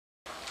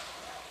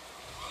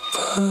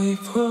Vay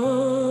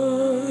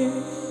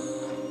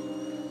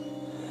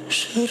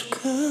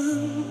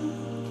şarkım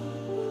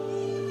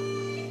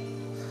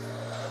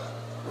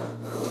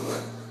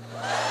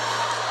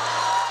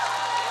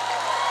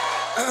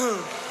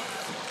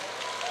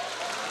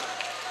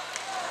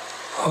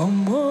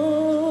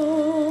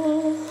umut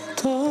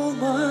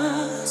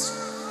olmaz.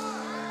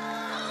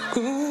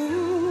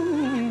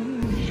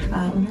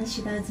 У нас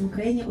считаются в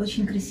Украине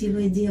очень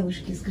красивые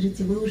девушки.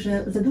 Скажите, вы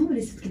уже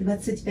задумывались, все-таки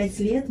 25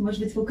 лет, может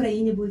быть, в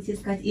Украине будете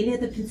искать, или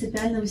это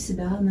принципиально у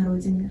себя на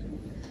родине?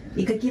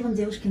 И какие вам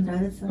девушки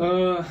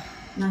нравятся?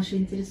 Наши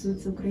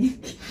интересуются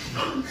украинки.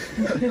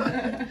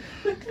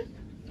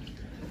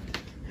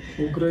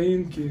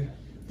 Украинки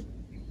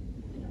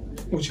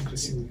очень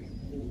красивые.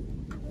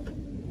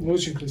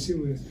 Очень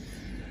красивые.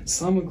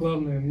 Самое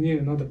главное,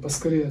 мне надо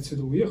поскорее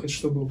отсюда уехать,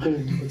 чтобы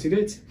голову не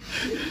потерять.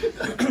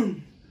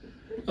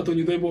 А то,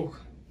 не дай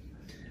бог,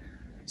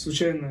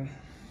 случайно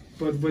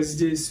под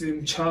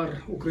воздействием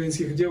чар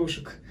украинских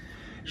девушек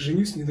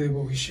женюсь, не дай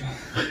бог, еще.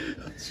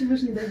 Чего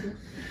же не дай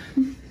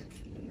бог?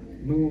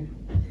 Ну,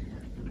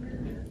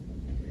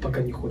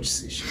 пока не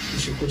хочется еще.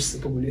 Еще хочется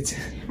погулять.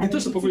 Не то,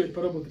 что погулять,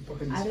 поработать,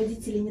 походить. А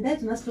родители не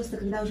дают? У нас просто,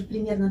 когда уже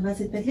примерно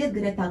 25 лет,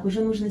 говорят так,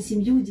 уже нужно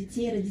семью,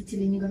 детей,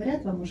 родители не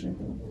говорят вам уже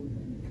этого?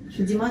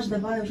 Что, Димаш,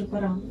 давай, уже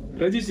пора.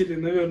 Родители,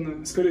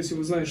 наверное, скорее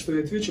всего, знают, что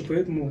я отвечу,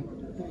 поэтому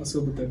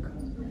особо так.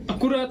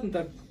 Аккуратно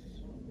так.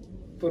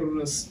 Пару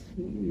раз.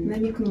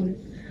 Намекнули.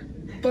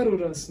 Пару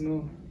раз,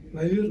 но,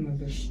 наверное,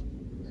 даже.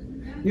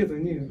 Нет,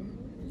 они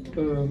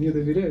мне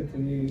доверяют,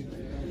 они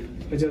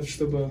хотят,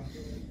 чтобы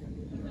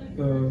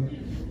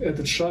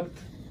этот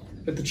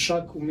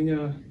шаг у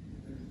меня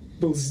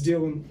был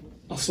сделан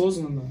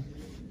осознанно.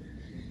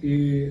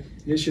 И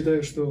я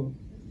считаю, что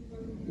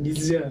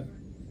нельзя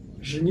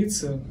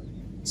жениться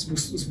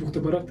с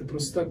бухты-барахты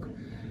просто так,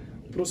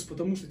 просто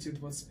потому, что тебе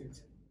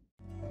 25.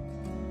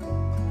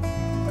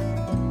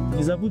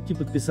 Не забудьте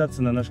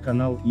подписаться на наш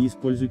канал и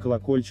используй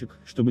колокольчик,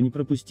 чтобы не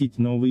пропустить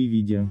новые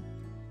видео.